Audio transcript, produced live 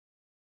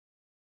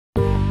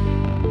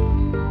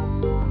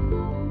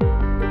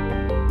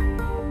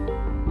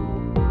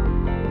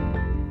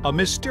A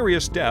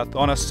mysterious death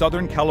on a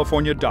Southern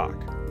California dock.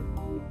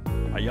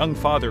 A young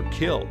father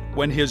killed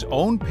when his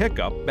own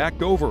pickup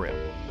backed over him.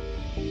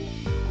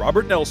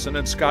 Robert Nelson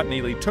and Scott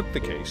Neely took the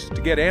case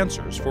to get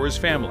answers for his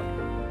family.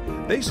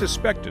 They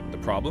suspected the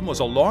problem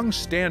was a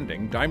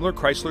long-standing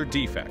Daimler-Chrysler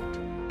defect.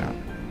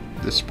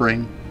 The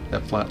spring,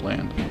 that flat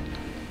land.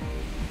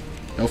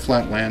 No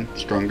flat land,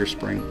 stronger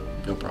spring,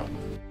 no problem.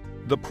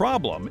 The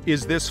problem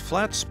is this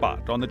flat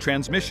spot on the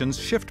transmission's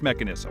shift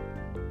mechanism.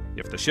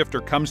 If the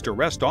shifter comes to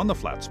rest on the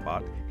flat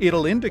spot,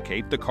 it'll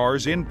indicate the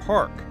car's in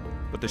park,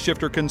 but the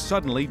shifter can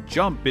suddenly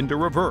jump into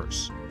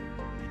reverse.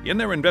 In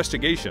their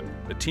investigation,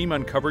 the team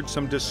uncovered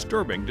some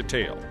disturbing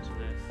details.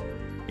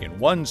 In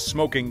one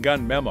smoking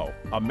gun memo,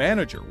 a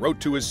manager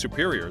wrote to his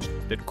superiors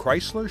that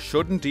Chrysler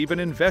shouldn't even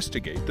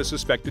investigate the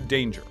suspected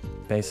danger.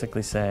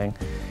 Basically saying,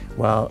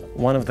 well,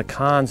 one of the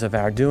cons of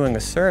our doing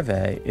a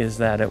survey is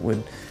that it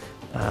would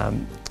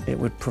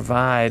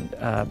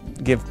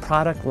give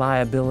product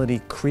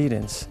liability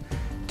credence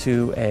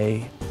to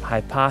a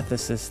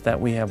hypothesis that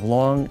we have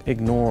long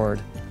ignored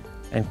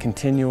and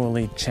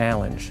continually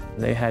challenged.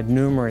 They had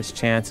numerous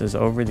chances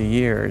over the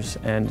years,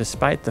 and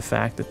despite the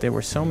fact that there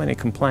were so many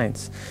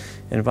complaints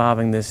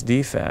involving this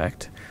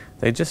defect,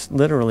 they just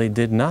literally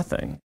did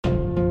nothing.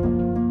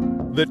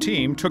 The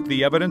team took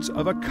the evidence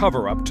of a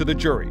cover-up to the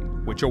jury,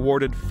 which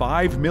awarded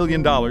 $5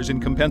 million in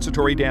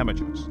compensatory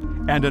damages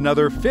and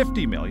another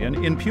 $50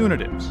 million in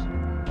punitives.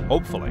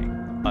 Hopefully,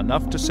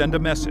 enough to send a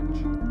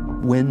message.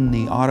 When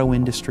the auto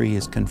industry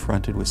is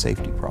confronted with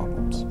safety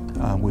problems,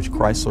 which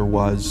Chrysler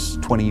was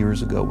 20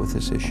 years ago with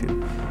this issue,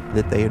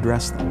 that they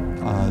address them,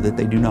 that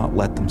they do not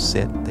let them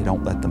sit, they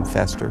don't let them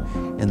fester,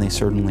 and they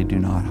certainly do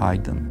not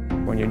hide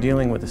them. When you're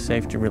dealing with a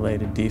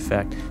safety-related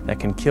defect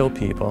that can kill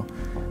people,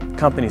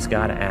 companies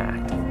got to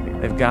act.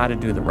 They've got to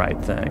do the right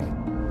thing.